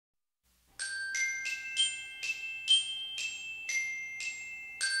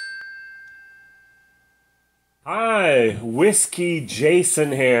Hi,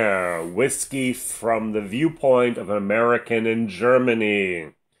 WhiskyJason here. Whiskey from the viewpoint of an American in Germany.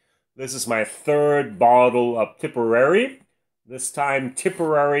 This is my third bottle of Tipperary. This time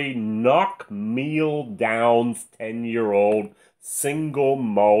Tipperary Knockmealdowns 10-year-old single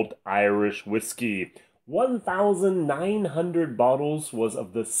malt Irish whiskey. 1,900 bottles was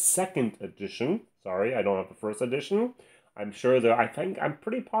of the second edition. Sorry, I don't have the first edition. I'm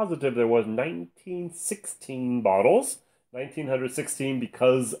pretty positive there was 1916 bottles. 1916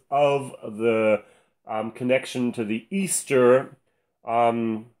 because of the connection to the Easter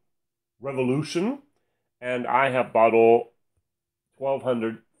Revolution. And I have bottle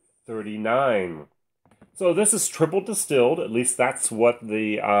 1239. So this is triple distilled. At least that's what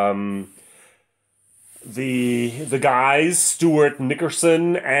the guys, Stuart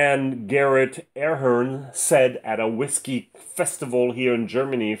Nickerson and Garrett Ahearns, said at a whiskey festival here in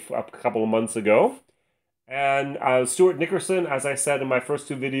Germany a couple of months ago. And Stuart Nickerson, as I said in my first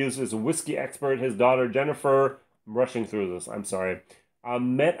two videos, is a whiskey expert. His daughter Jennifer, I'm rushing through this, I'm sorry,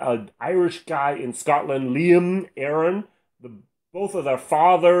 met an Irish guy in Scotland, Liam Aaron. Both of their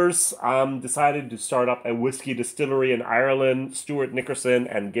fathers decided to start up a whiskey distillery in Ireland, Stuart Nickerson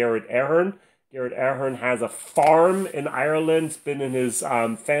and Garrett Ahearns. Garrett Ahearns has a farm in Ireland. It's been in his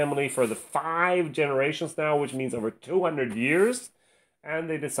family for the 5 generations now, which means over 200 years. And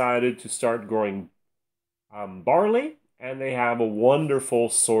they decided to start growing barley. And they have a wonderful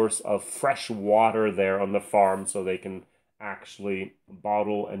source of fresh water there on the farm so they can actually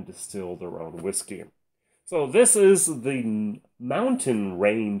bottle and distill their own whiskey. So this is the Mountain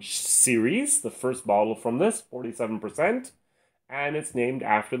Range series, the first bottle from this, 47%. And it's named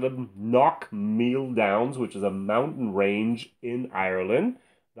after the Knockmealdowns, which is a mountain range in Ireland.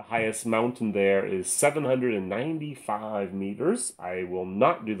 The highest mountain there is 795 meters. I will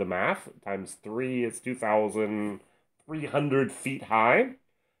not do the math. Times 3 is 2,300 feet high.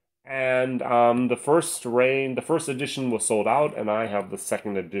 And the first edition was sold out, and I have the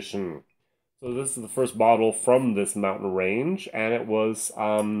second edition. So this is the first bottle from this mountain range, and it was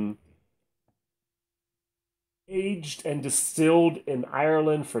aged and distilled in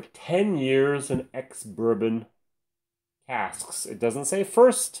Ireland for 10 years in ex-bourbon casks. It doesn't say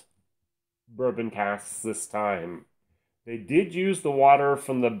first bourbon casks this time. They did use the water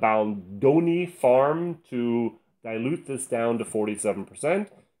from the Ballindoney farm to dilute this down to 47%.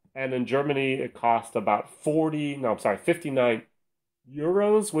 And in Germany, it cost about 59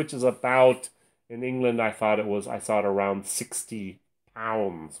 euros, which is about, in England, I saw it around 60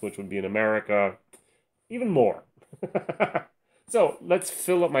 pounds, which would be in America even more. So let's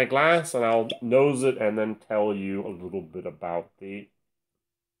fill up my glass and I'll nose it and then tell you a little bit about the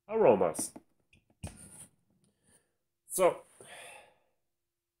aromas. So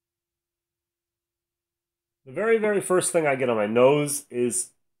the very, very first thing I get on my nose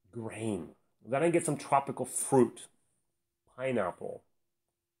is grain. Then I get some tropical fruit, pineapple,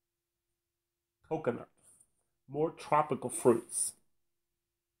 coconut, more tropical fruits.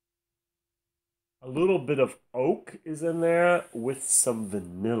 A little bit of oak is in there with some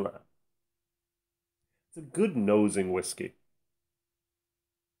vanilla. It's a good nosing whiskey.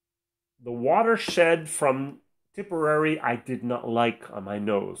 The watershed from Tipperary I did not like on my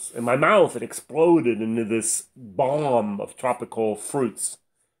nose. In my mouth, it exploded into this bomb of tropical fruits.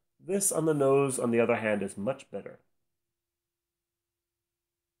 This on the nose, on the other hand, is much better.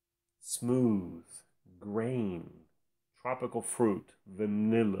 Smooth, grain, tropical fruit,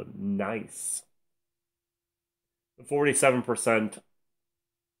 vanilla, nice. 47%,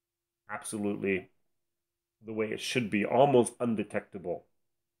 absolutely the way it should be, almost undetectable.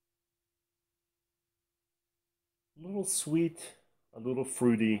 A little sweet, a little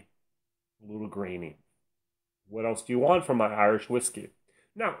fruity, a little grainy. What else do you want from my Irish whiskey?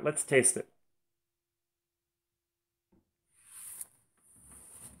 Now, let's taste it.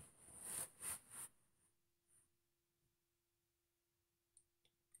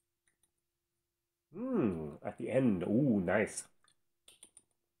 At the end, ooh, nice.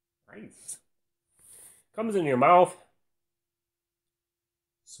 Nice. Comes in your mouth.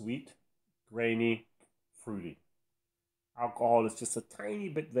 Sweet, grainy, fruity. Alcohol is just a tiny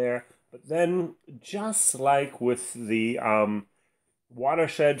bit there, but then just like with the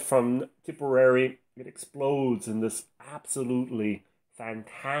watershed from Tipperary, it explodes in this absolutely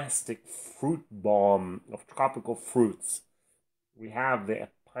fantastic fruit bomb of tropical fruits. We have the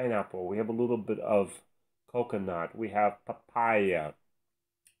pineapple, we have a little bit of coconut, we have papaya.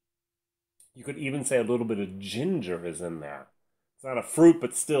 You could even say a little bit of ginger is in there. It's not a fruit,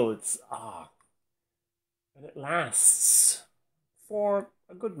 but still it's and it lasts for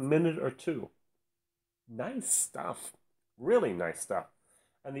a good minute or two. Nice stuff. Really nice stuff.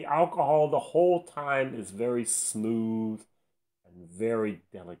 And the alcohol the whole time is very smooth and very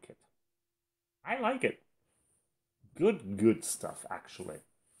delicate. I like it. Good stuff, actually.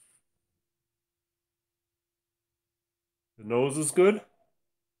 The nose is good.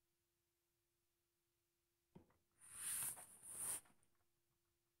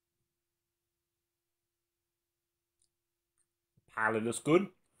 Palate is good.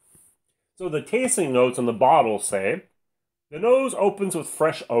 So the tasting notes on the bottle say, the nose opens with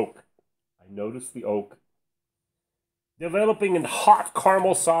fresh oak. I noticed the oak. Developing in hot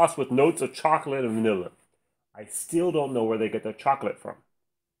caramel sauce with notes of chocolate and vanilla. I still don't know where they get their chocolate from.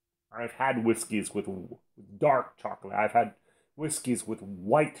 I've had whiskeys with dark chocolate. I've had whiskeys with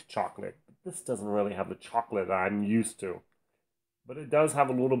white chocolate. But this doesn't really have the chocolate that I'm used to. But it does have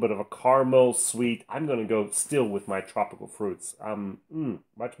a little bit of a caramel sweet. I'm going to go still with my tropical fruits.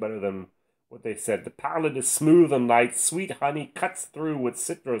 Much better than what they said. The palate is smooth and light. Sweet honey cuts through with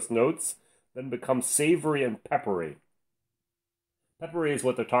citrus notes, then becomes savory and peppery. Peppery is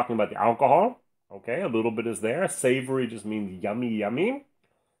what they're talking about, the alcohol. Okay, a little bit is there. Savory just means yummy, yummy.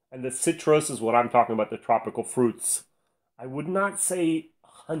 And the citrus is what I'm talking about, the tropical fruits. I would not say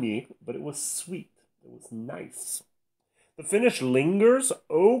honey, but it was sweet. It was nice. The finish lingers,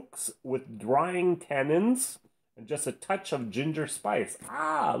 oaks with drying tannins, and just a touch of ginger spice.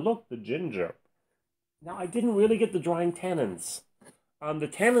 Ah, look, the ginger. Now, I didn't really get the drying tannins. The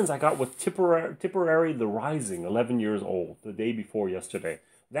tannins I got with Tipperary the Rising, 11 years old, the day before yesterday.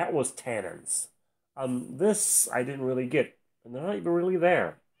 That was tannins. This I didn't really get, and they're not even really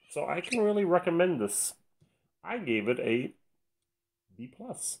there. So I can really recommend this. I gave it a B+.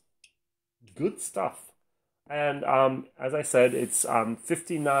 Good stuff. And as I said, it's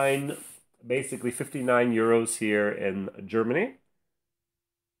 59, basically 59 euros here in Germany.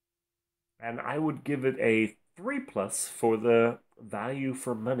 And I would give it a 3+ for the value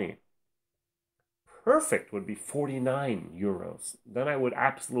for money. Perfect would be 49 euros. Then I would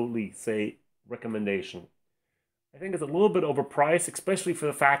absolutely say recommendation. I think it's a little bit overpriced, especially for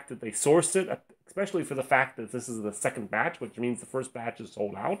the fact that they sourced it, especially for the fact that this is the second batch, which means the first batch is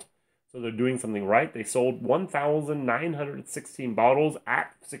sold out. So they're doing something right. They sold 1,916 bottles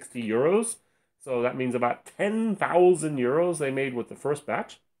at 60 euros. So that means about 10,000 euros they made with the first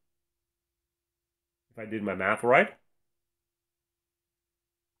batch. If I did my math right.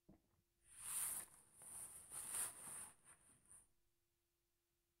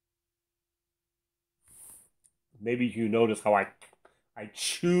 Maybe you notice how I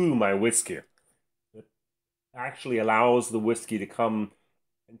chew my whiskey. It actually allows the whiskey to come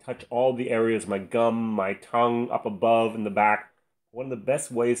and touch all the areas, my gum, my tongue, up above, and the back. One of the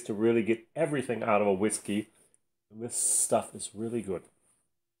best ways to really get everything out of a whiskey. And this stuff is really good.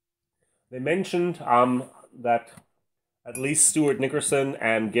 They mentioned that at least Stuart Nickerson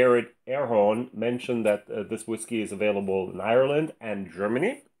and Garrett Ahearns mentioned that this whiskey is available in Ireland and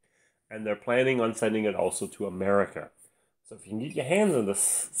Germany. And they're planning on sending it also to America. So if you can get your hands on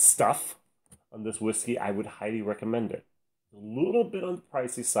this stuff, on this whiskey, I would highly recommend it. A little bit on the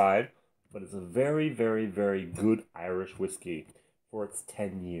pricey side, but it's a very, very, very good Irish whiskey for its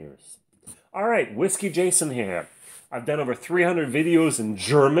 10 years. All right, WhiskyJason here. I've done over 300 videos in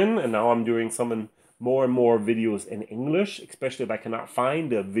German, and now I'm doing some more and more videos in English, especially if I cannot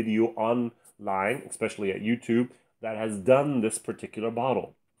find a video online, especially at YouTube, that has done this particular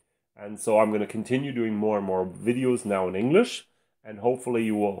bottle. And so I'm going to continue doing more and more videos now in English. And hopefully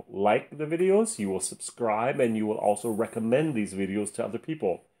you will like the videos, you will subscribe, and you will also recommend these videos to other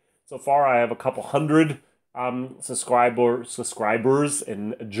people. So far I have a couple hundred subscribers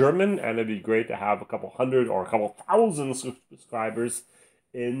in German, and it'd be great to have a couple hundred or a couple thousand subscribers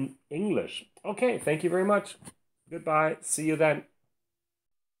in English. Okay, thank you very much. Goodbye. See you then.